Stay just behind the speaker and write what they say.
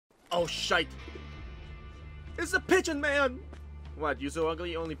Oh, shite. It's a pigeon man. What, you so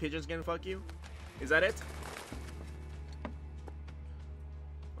ugly only pigeons can fuck you? Is that it?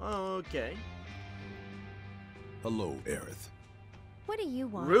 Okay. Hello, Aerith. What do you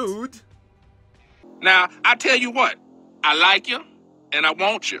want? Rude. Now, I tell you what, I like you, and I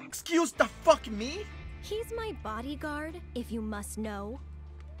want you. Excuse the fuck me? He's my bodyguard, if you must know.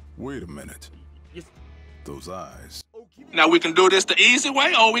 Wait a minute. Yes. Those eyes. Now, we can do this the easy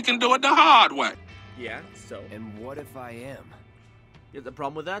way, or we can do it the hard way. Yeah, so. And what if I am? You have the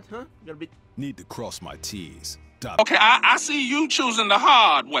problem with that, huh? You gotta be... Need to cross my T's. Okay, I see you choosing the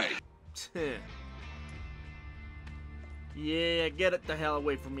hard way. Yeah, get it the hell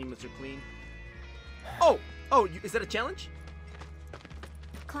away from me, Mr. Clean. Oh! Oh, is that a challenge?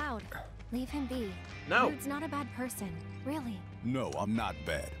 Cloud, leave him be. No. Rude's not a bad person, really. No, I'm not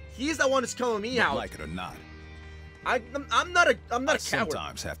bad. He's the one who's calling me out. Like it or not. I'm not a coward.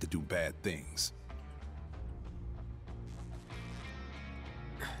 Sometimes have to do bad things.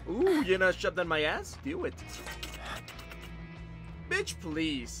 Ooh, you're not shoved on my ass? Do it. Bitch,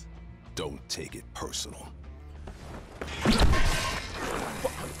 please. Don't take it personal.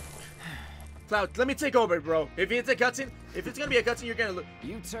 Cloud, let me take over, bro. If it's a cutscene, if it's gonna be a cutscene, you're gonna look.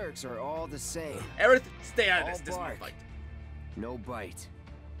 You Turks are all the same. Aerith, stay out of All this. This is my bark. fight. No bite.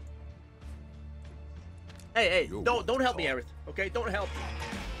 Hey, You're don't help me, talk. Aerith. Okay, don't help me.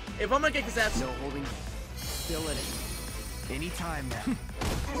 If I'm gonna kick his ass. No holding. Still in it. Anytime now.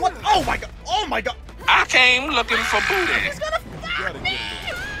 What? Oh my god! Oh my god! I came looking for booty. He's gonna fuck me!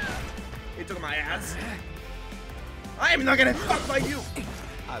 He took my ass. I am not gonna fuck by you.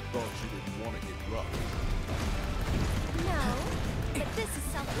 I thought you didn't want to get rough. No, but this is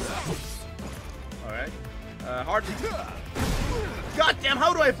self-defense. All right. Hardly. God damn!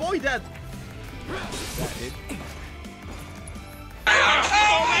 How do I avoid that? That hit.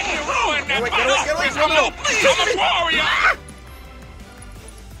 Oh, man, you ruined that. Get away, Come on, please, I'm a warrior.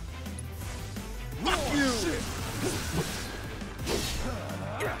 Fuck you!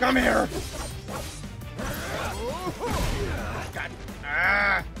 Come here! God.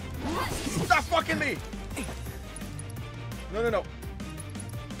 Ah! Stop fucking me! No. I'm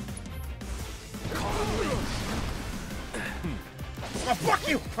gonna fuck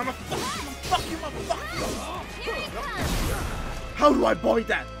you! I'm gonna fuck you! I'm gonna fuck you! Here it comes. How do I avoid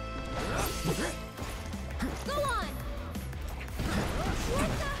that? Go on. What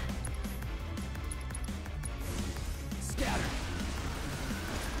Scatter.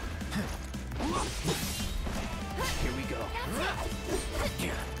 Here we go.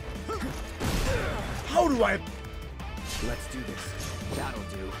 How do I? Let's do this. That'll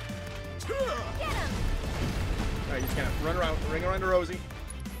do. the? Get him. All right, just kind of ring around to Rosie.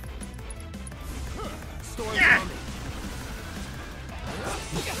 Storm's Yeah. coming.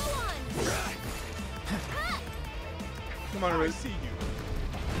 Go on. Come on, Rosie. See you.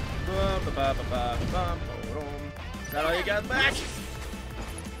 Is that all you got back?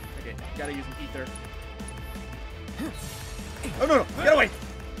 Okay, gotta use an ether. Oh no! Get away!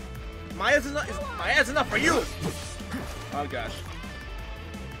 My ass is enough for you! Oh gosh.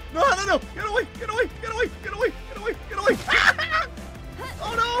 No! Get away! Get away!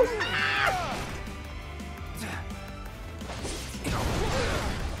 Oh no!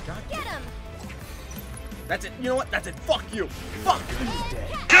 Get him. That's it. You know what? That's it. Fuck you. Fuck. You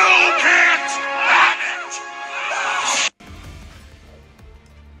can't have it.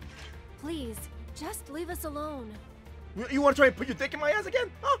 Please, just leave us alone. You want to try and put your dick in my ass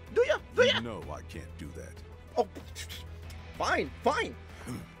again? Huh? Do ya? No, I can't do that. Oh, fine.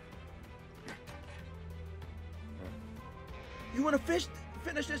 You want to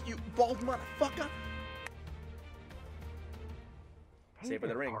finish this, you bald motherfucker? Save for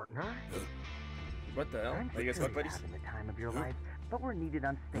the ring. Partner. What the hell? Are you guys fuck buddies? Having the time of your life, but we're needed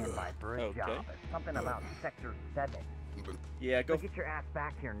on standby for a Okay. job. Something about Sector 7. Yeah, go. So get your ass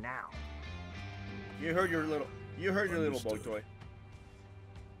back here now. You heard your little boy Understood. toy.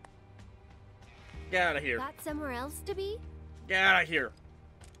 Get out of here. Got somewhere else to be? Get out of here.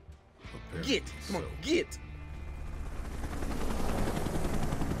 Apparently Get. Come on, so. get.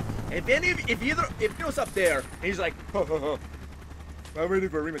 If he goes up there and he's like, I'm ready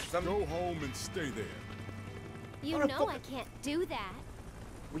for a rematch or something. Go home and stay there. You What a know fuck- I can't do that.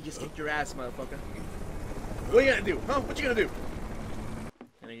 We just kicked your ass, motherfucker. What are you gonna do? Huh? What you gonna do?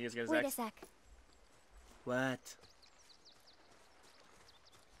 And he just gets Wait a sec. What?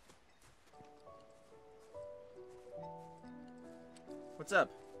 What's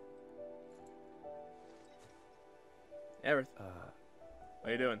up? Aerith. What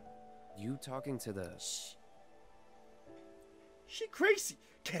are you doing? You talking to the... She crazy.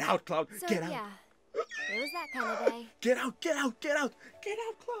 Get out, Cloud. So Get out. yeah, it was that kind of day. Get out, get out, get out. Get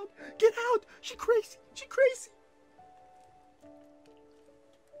out, Cloud. Get out. She crazy. She crazy.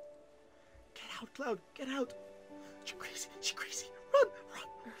 Get out, Cloud. Get out. She crazy. She crazy. Run, run.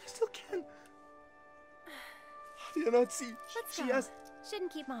 You still can. Do you not see? Let's She go. has.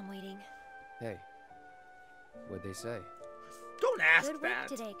 Shouldn't keep Mom waiting. Hey, what'd they say? Don't ask Good work that.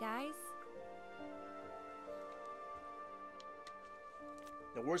 today, guys.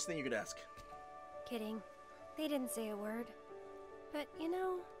 The worst thing you could ask. Kidding. They didn't say a word. But, you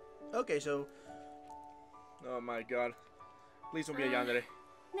know... Okay, so. Oh my god. Please don't be a yandere.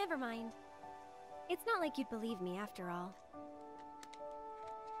 Never mind. It's not like you'd believe me after all.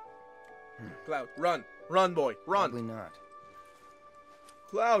 Cloud, run. Run, boy. Run. Probably not.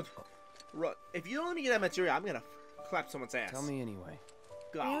 Cloud, run. If you don't let me get that material, I'm gonna clap someone's ass. Tell me anyway.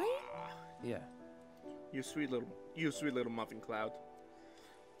 God. Really? Yeah. You sweet little muffin, Cloud.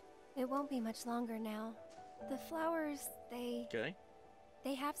 It won't be much longer now. The flowers, Okay.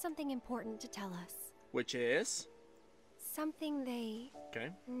 they have something important to tell us. Which is? Something they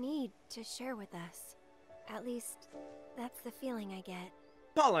Okay. need to share with us. At least, that's the feeling I get.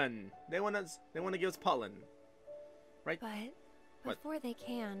 Pollen. They wanna give us pollen. Right? But What? before they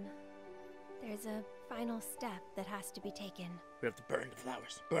can, there's a final step that has to be taken. We have to burn the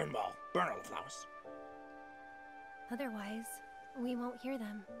flowers. Burn them all. Burn all the flowers. Otherwise, we won't hear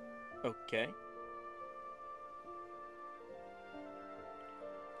them. Okay.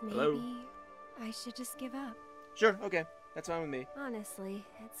 Maybe Hello? I should just give up. Sure, okay. That's fine with me. Honestly,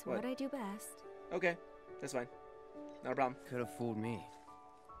 it's What? what I do best. Okay. That's fine. Not a problem. Could have fooled me.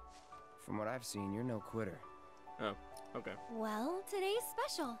 From what I've seen, you're no quitter. Oh, okay. Well, today's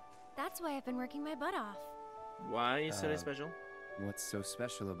special. That's why I've been working my butt off. Why is today Uh, special? What's so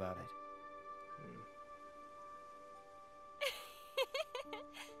special about it?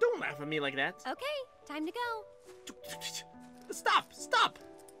 Don't laugh at me like that. Okay, time to go. Stop! Stop!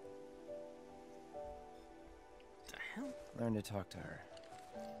 What the hell? Learn to talk to her.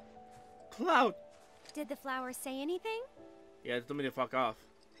 Cloud! Did the flowers say anything? Yeah, told me to fuck off.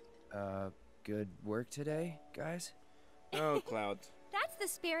 Good work today, guys? Oh, Cloud. That's the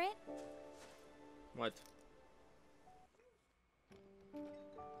spirit. What?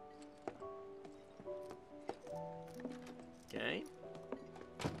 Okay.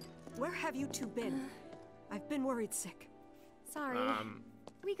 Where have you two been? I've been worried sick. Sorry,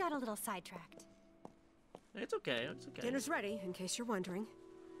 we got a little sidetracked. It's okay. It's okay. Dinner's ready, in case you're wondering.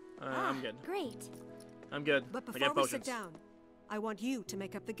 I'm good. Great. I'm good. But I before got we potions. sit down, I want you to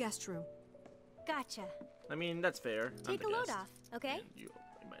make up the guest room. Gotcha. I mean, that's fair. I'm Take the a load guest. off, okay? And you,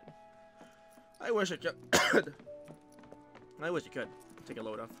 man. I wish I could. I wish I could take a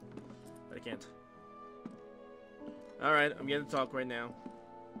load off, but I can't. All right, I'm getting to talk right now.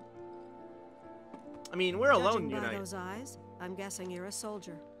 I mean, we're alone, Judging you by and I. those eyes, I'm guessing you're a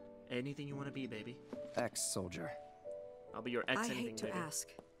soldier. Anything you want to be, baby. Ex-soldier. I'll be your ex. I anything, hate to baby. ask,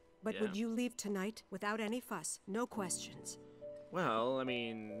 but Yeah. would you leave tonight without any fuss, no questions? Well, I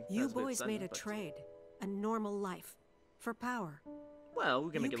mean, You that's a bit boys sudden, made a but- trade, a normal life, for power. Well,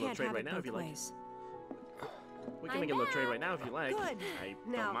 we can make you a little can't trade have right it now if both you like. ways. We can I'm make a little trade back. right now if you like. Good. I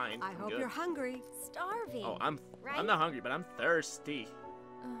Now, don't mind. I I'm hope good. you're hungry. Starving. Oh, I'm right? not hungry, but I'm thirsty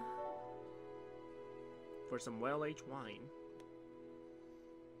for some well-aged wine.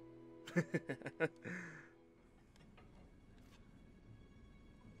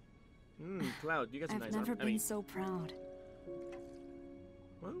 Cloud, you got some I've nice never arm. been I mean, so proud.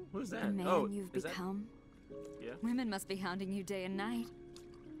 well, who's The that? man Oh, you've is that, become. yeah? Women must be hounding you day and night.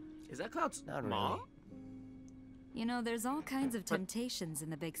 Is that Cloud's Not mom? really. You know, there's all kinds of temptations in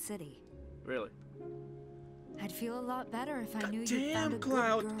the big city. Really? I'd feel a lot better if I knew damn, you'd found a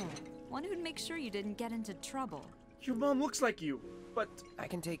Cloud. good girl. One who'd make sure you didn't get into trouble. Your mom looks like you, but I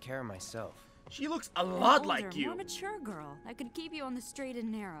can take care of myself. she looks a An lot older, like you. more mature girl that could keep you on the straight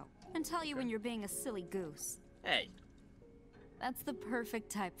and narrow and tell you when you're being a silly goose. Hey. That's the perfect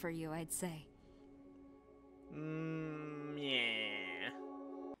type for you, I'd say. Yeah.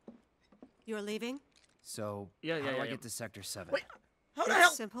 You're leaving? So, Yeah, how do I yeah. get to Sector 7? Wait, how the It's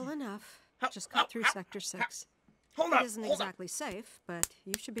hell? simple enough. How- Just how- cut through how- Sector 6. Hold It up, isn't hold up. exactly safe, but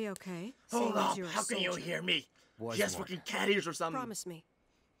you should be okay. Hold seeing as up, you're a how can you soldier. hear me? Was She has one. fucking cat ears or something. Promise me,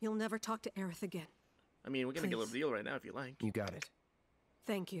 you'll never talk to Aerith again. I mean, we're gonna get a little Please. deal right now if you like. You got it.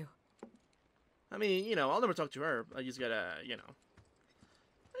 Thank you. I mean, you know, I'll never talk to her. I just gotta, you know,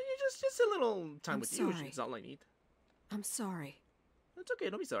 just a little time I'm with you. sorry. It's all I need. I'm sorry. It's okay.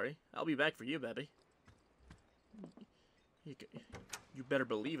 Don't be sorry. I'll be back for you, baby. You better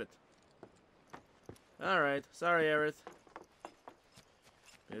believe it. All right. Sorry, Aerith.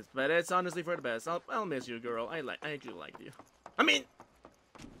 But it's honestly for the best. I'll miss you, girl. I actually like you. I mean,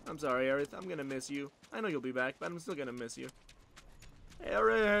 I'm sorry, Aerith. I'm gonna miss you. I know you'll be back, but I'm still gonna miss you.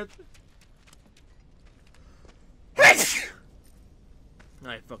 Aerith!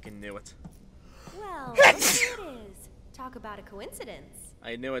 I fucking knew it. Well, there it is. Talk about a coincidence.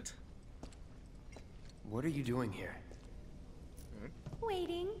 I knew it. What are you doing here?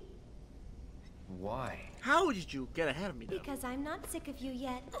 Waiting. Why? How did you get ahead of me, though? Because I'm not sick of you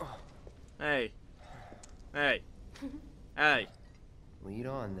yet. Hey. Hey. Hey. Lead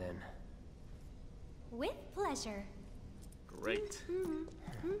on, then. With pleasure. Great.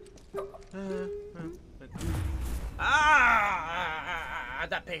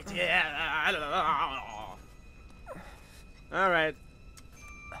 That pig. Yeah. Alright.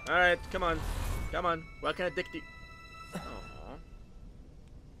 Alright, come on. Come on. What kind of dick do you...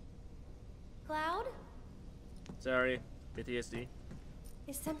 Cloud? Sorry. PTSD.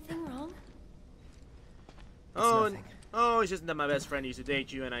 Is something wrong? Oh, nothing. oh, it's just that my best friend used to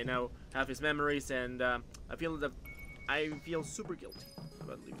date you, and I know half his memories, and I feel super guilty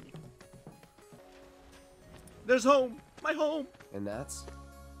about leaving you. There's home, my home. And that's?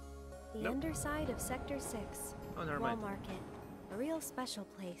 The Nope. underside of Sector 6. Oh, never Wall mind. Market. A real special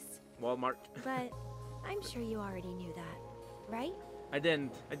place. Walmart. But I'm sure you already knew that, right? I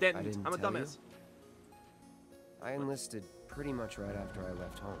didn't. didn't I'm a tell you? dumbass. I enlisted pretty much right after I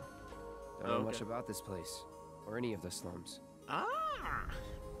left home. Don't know Okay. much about this place, or any of the slums. Ah.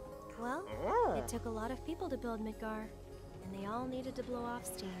 Well, Oh. it took a lot of people to build Midgar, and they all needed to blow off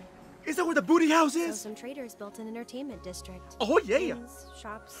steam. Is that where the booty house So is? some traders built an entertainment district. Oh yeah. Inns,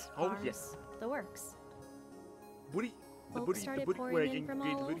 shops, Oh, bars, yes. the works. Booty. The Folks booty. The started booty. pouring Where in you from get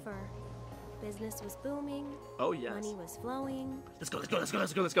the all booty. over. Business was booming, Oh yes. money was flowing, Let's go. Let's go. Let's go.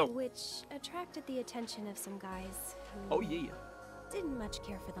 Let's go. Let's go. which attracted the attention of some guys who Oh yeah. didn't much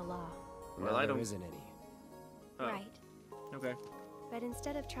care for the law. Well, No, I there don't- isn't any. Oh. Right. Okay. But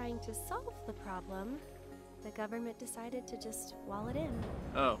instead of trying to solve the problem, the government decided to just wall it in.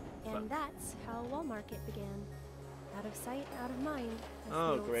 Oh. And that's how Wall Market began. Out of sight, out of mind, as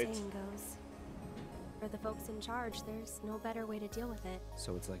Oh, the old great. saying goes. For the folks in charge, there's no better way to deal with it.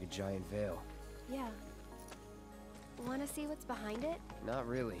 So it's like a giant veil. Yeah. Want to see what's behind it? Not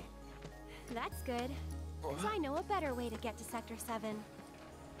really. That's good. 'Cause I know a better way to get to Sector 7.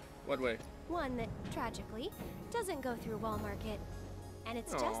 What way? One that, tragically, doesn't go through Wall Market. And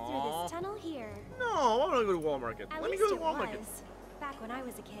it's just through Aw. this tunnel here. No, I want to go to Walmart. At Let me least go to it Walmart. was, back when I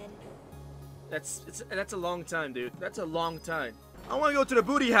was a kid. That's a long time, dude. That's a long time. I want to go to the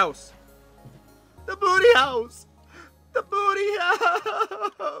booty house. The booty house. The booty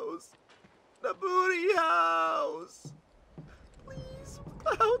house. The booty house. Please,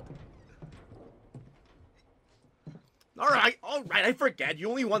 Cloud. All right. I forget. You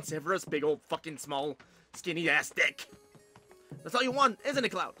only want Severus' big old fucking small, skinny ass dick. That's all you want, isn't it,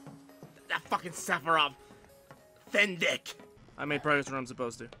 Cloud? That fucking Sephiroth. Thin dick. I made progress where I'm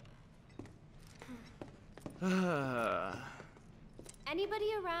supposed to.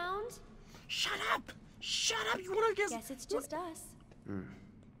 Anybody around? Shut up! Shut up! You wanna guess? Guess it's just us.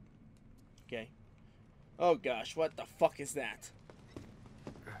 Okay. Oh gosh, what the fuck is that?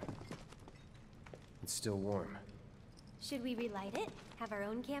 It's still warm. Should we relight it? Have our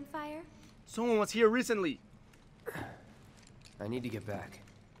own campfire? Someone was here recently. I need to get back.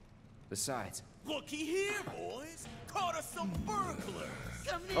 Besides, Looky here, boys. Caught us some burglars.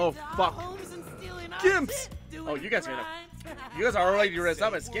 Oh fuck. Gimps! Oh, you guys are gonna. You guys are already dressed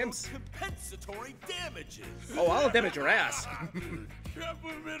up as Gimps. Compensatory damages. Oh, I'll damage your ass.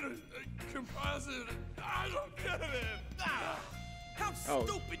 Composite. I don't get it. How Oh.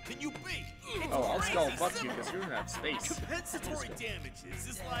 stupid can you be? Oh, I'll skull fuck you because you don't have space. Compensatory damages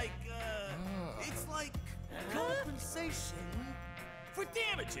is like, it's like compensation for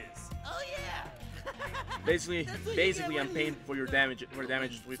damages. Oh yeah. Basically, I'm paying for your damage, for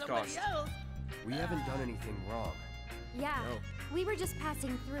damages we've caused. we haven't done anything wrong. Yeah, No. we were just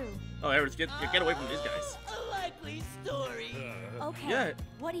passing through. Oh, Aerith, get away from these guys. A likely story. Okay, Yeah.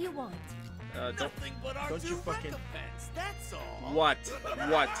 what do you want? Don't. Nothing but our don't you due fucking- recompense. That's all. What?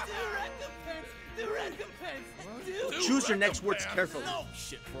 What? Due recompense. Choose your next words carefully. No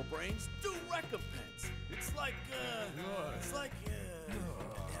shit for brains. Due recompense. It's like,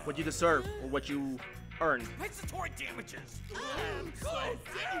 What you deserve or what you earn. compensatory damages.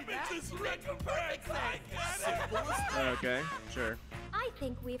 Damages recompense. Simple as that. Okay, sure. I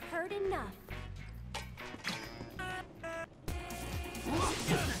think we've heard enough.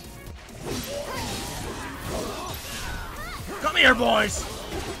 Come here, boys!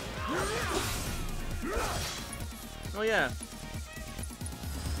 Oh yeah.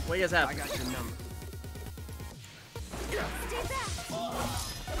 What do you guys have? I got your number.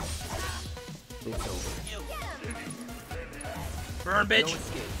 It's over. Burn, bitch. No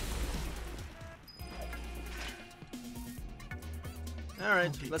escape. All right,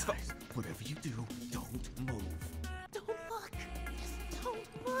 Okay, let's go. guys, whatever you do, don't move. Don't look! Don't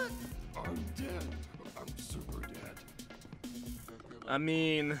look! I'm dead. I'm super dead. I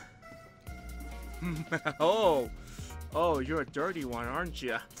mean, oh, you're a dirty one, aren't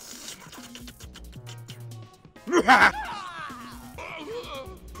you? I'm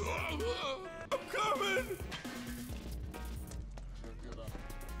coming!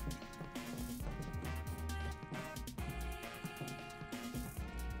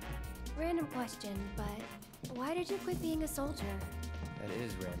 Random question, but why did you quit being a soldier? That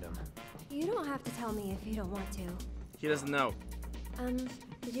is random. You don't have to tell me if you don't want to. He doesn't know.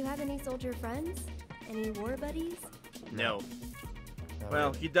 Did you have any soldier friends? Any war buddies? No. Not Well,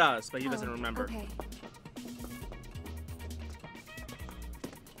 really. he does, but he Oh, doesn't remember. Okay.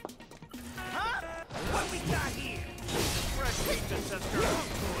 What we got here? Fresh meat that says girl.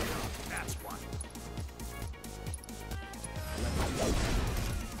 That's what.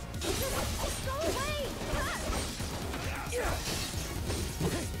 Go away!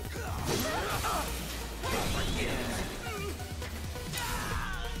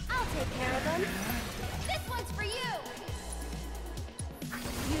 I'll take care of them. This one's for you.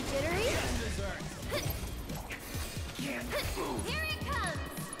 You jittery? Here it comes.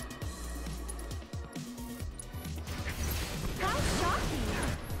 How shocking!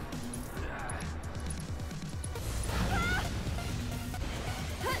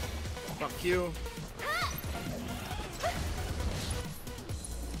 Fuck you.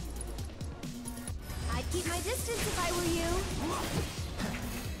 I'd keep my distance if I were you.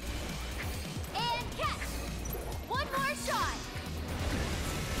 And catch! One more shot!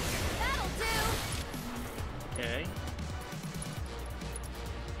 That'll do! Okay.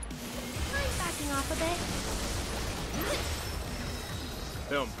 I'm backing off a bit.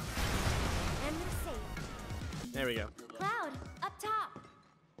 Boom. And we're safe. There we go. Cloud, up top.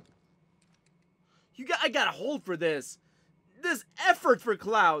 I got a hold for this. This effort for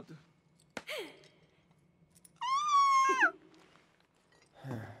Cloud.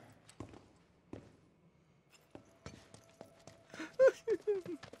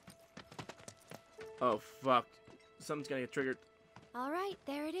 Oh fuck. Something's gonna get triggered. All right,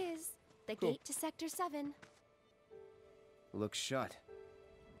 there it is. The Cool. gate to Sector 7. Looks shut.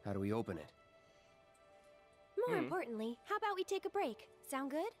 How do we open it? More importantly, how about we take a break?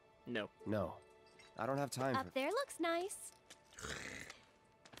 Sound good? No. No. I don't have time Up for... there looks nice.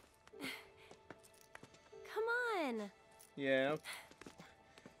 Come on. Yeah.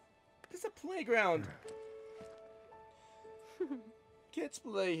 This is a playground. Kids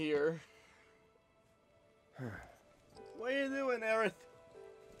play here. What are you doing, Aerith?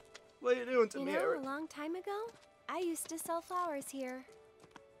 What are you doing to You me, know, a Aerith? long time ago, I used to sell flowers here.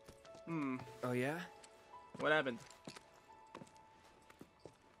 Oh, yeah? What happened?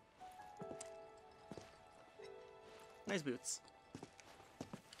 Nice boots.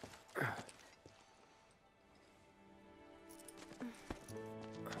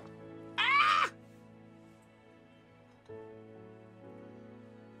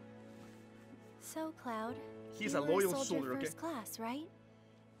 So, Cloud, He's you a were loyal soldier soldier, okay? first class, right?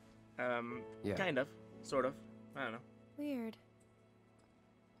 Yeah. Kind of. Sort of. I don't know. Weird.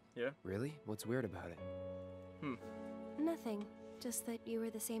 Yeah? Really? What's weird about it? Nothing. Just that you were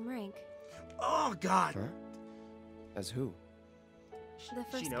the same rank. Oh, God! Huh? As who? The She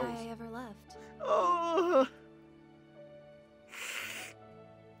first knows. guy I ever loved. Oh!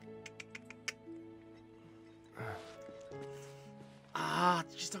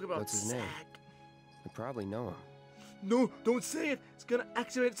 She's talking about What's his name? Zack. I probably know him. No, don't say it. It's gonna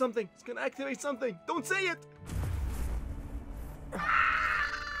activate something. It's gonna activate something. Don't say it.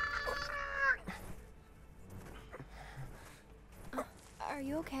 Are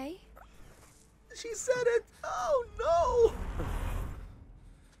you okay? She said it. Oh no.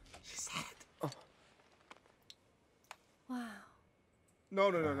 She said it. Wow. No.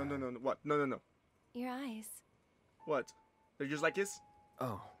 What? No. Your eyes. What? They're just like his?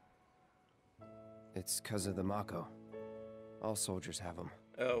 Oh. It's 'cause of the Mako. All soldiers have them.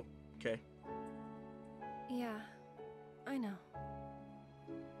 Oh, okay. Yeah, I know.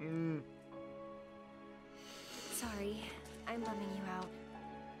 Sorry, I'm bumming you out.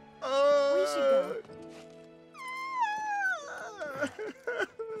 We should go.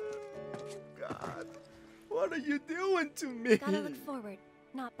 God, what are you doing to me? Gotta look forward,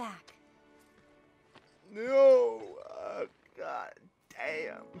 not back. No. God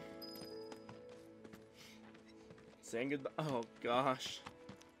damn. Saying goodbye. Oh gosh.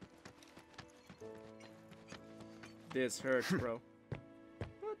 This hurts, bro.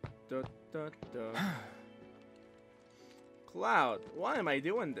 Da, da, da. Cloud, why am I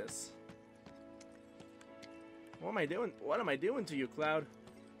doing this? What am I doing? What am I doing to you, Cloud?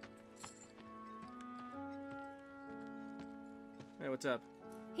 Hey, what's up?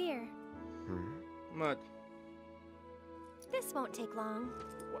 Here. What? This won't take long.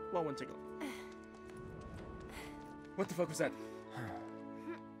 What won't take long? What the fuck was that?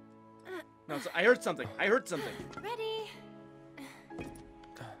 No, I heard something. I heard something. Ready?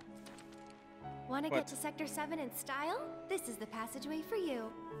 Want to What? get to Sector 7 in style? This is the passageway for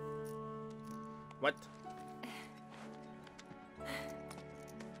you. What?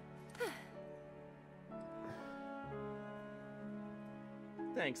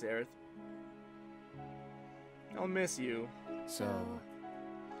 Thanks, Aerith. I'll miss you. So,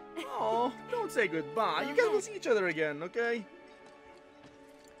 Oh, don't say goodbye. You guys will see each other again, okay?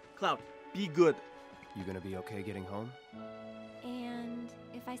 Cloud, be good. you gonna be okay getting home? And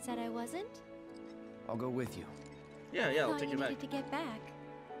if I said I wasn't? I'll go with you. Yeah, I'll Thought take you back. needed to get back.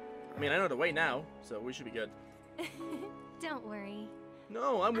 I mean, I know the way now, so we should be good. Don't worry.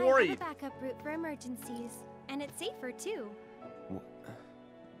 No, I'm I worried. have a backup route for emergencies, and it's safer too.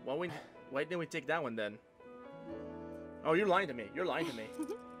 Why didn't we take that one then? Oh, you're lying to me. You're lying to me.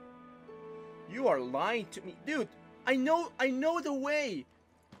 You are lying to me. Dude, I know the way.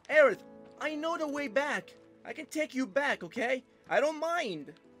 Aerith, I know the way back. I can take you back, okay? I don't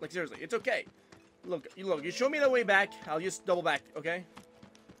mind. Like, seriously, it's okay. Look, you show me the way back. I'll just double back, okay?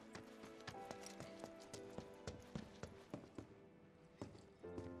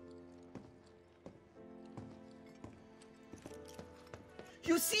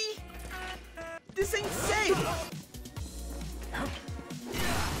 You see? This ain't safe!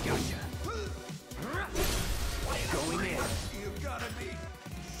 Going in. You've gotta be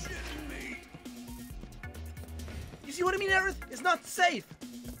shitting me. You see what I mean, Aerith? It's not safe!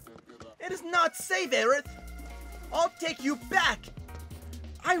 It is not safe, Aerith! I'll take you back!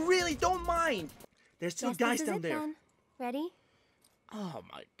 I really don't mind! There's two Guess guys this is down it there. then. Ready? Oh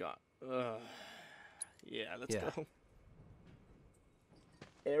my god. Yeah, let's Yeah. go.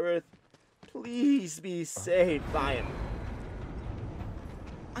 Aerith, please be saved by him.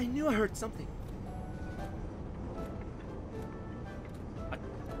 I knew I heard something.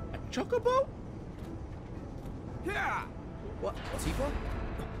 A chocobo? Yeah. What? Tifa?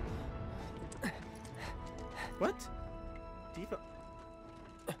 What? Tifa?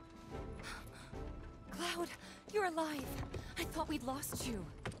 Cloud, you're alive. I thought we'd lost you.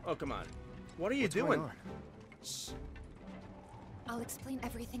 Oh, come on. What are you What's going doing? on? Shh. I'll explain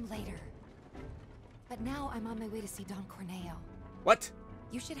everything later. But now I'm on my way to see Don Corneo. What?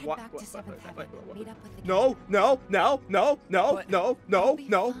 You should head What- back what- to Seventh what- Heaven. what- Meet up with the No, no, no, no, no, What? no, no, You'll be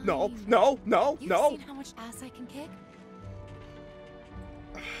no, no, fine. no, no, You've no. seen how much ass I can kick?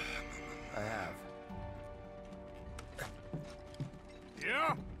 I have.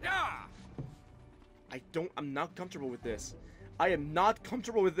 Yeah. Yeah. I'm not comfortable with this. I am not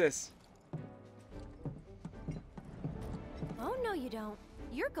comfortable with this. Oh, no, you don't.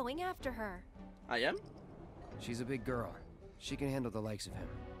 You're going after her. I am? She's a big girl. She can handle the likes of him.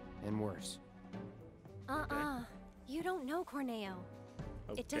 And worse. You don't know Corneo.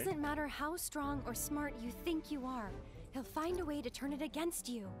 Okay. It doesn't matter how strong or smart you think you are. He'll find a way to turn it against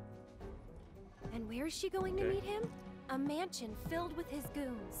you. And where is she going to Okay. meet him? A mansion filled with his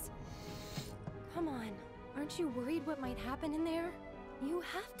goons. Come on. Aren't you worried what might happen in there? You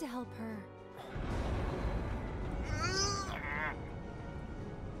have to help her.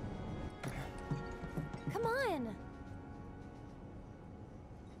 Come on.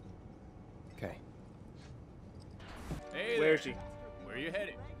 Okay. Hey Where there. is she? Where you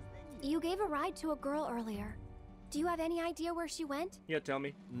headed? You gave a ride to a girl earlier. Do you have any idea where she went? Yeah, tell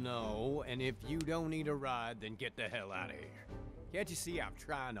me. No, and if you don't need a ride, then get the hell out of here. Can't you see I'm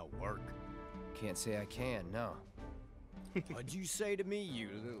trying to work? Can't say I can, no. What'd you say to me, you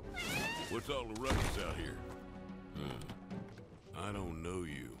little... What's all the ruckus out here? I don't know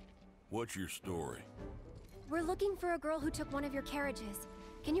you. What's your story? We're looking for a girl who took one of your carriages.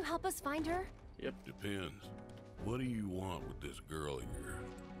 Can you help us find her? Yep. Depends. What do you want with this girl of yours?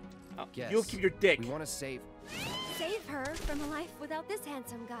 Guess. You'll keep your dick. We want to save... Save her from a life without this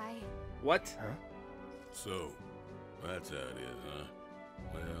handsome guy. What? Huh? So, that's how it is, huh?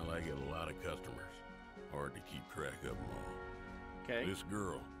 Well, I get a lot of customers. Hard to keep track of them all. Okay. This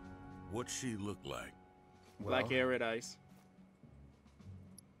girl, what's she look like? Black hair, red eyes.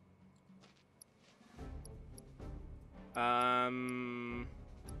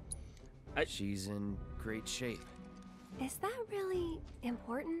 She's in great shape. Is that really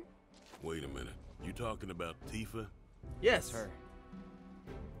important? Wait a minute. You talking about Tifa? Yes. Her.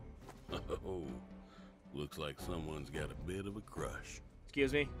 Oh, looks like someone's got a bit of a crush.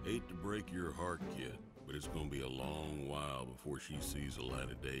 Excuse me? Hate to break your heart, kid, but it's gonna be a long while before she sees the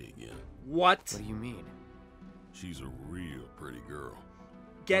light of day again. What? What do you mean? She's a real pretty girl.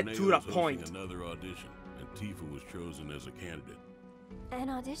 Get Corneo's to the hosting point. Another audition, and Tifa was chosen as a candidate. An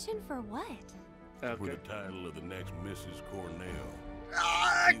audition for what? For Okay. the title of the next Mrs. Corneo.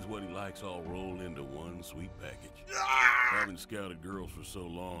 Sees what he likes all rolled into one sweet package. Having scouted girls for so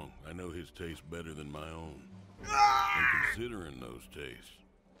long, I know his taste better than my own. And considering those tastes,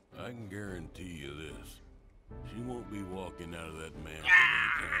 I can guarantee you this. She won't be walking out of that mansion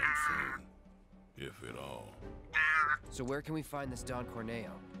anytime soon. If at all. So where can we find this Don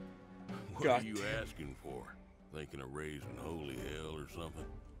Corneo? What God are you damn. asking for? Thinking of raising holy hell or something?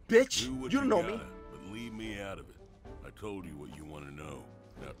 Bitch, Do what you don't know gotta, me. but leave me out of it. I told you what you want to know.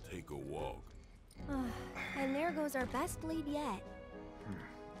 Now take a walk. And there goes our best lead yet.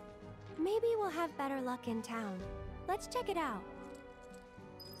 Maybe we'll have better luck in town. Let's check it out.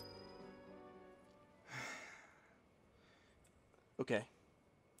 Okay.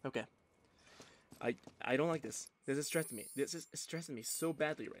 Okay. I don't like this. This is stressing me. This is stressing me so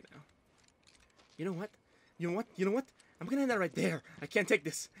badly right now. You know what? You know what? You know what? I'm gonna end that right there. I can't take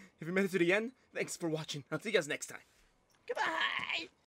this. If you made it to the end, thanks for watching. I'll see you guys next time. Goodbye!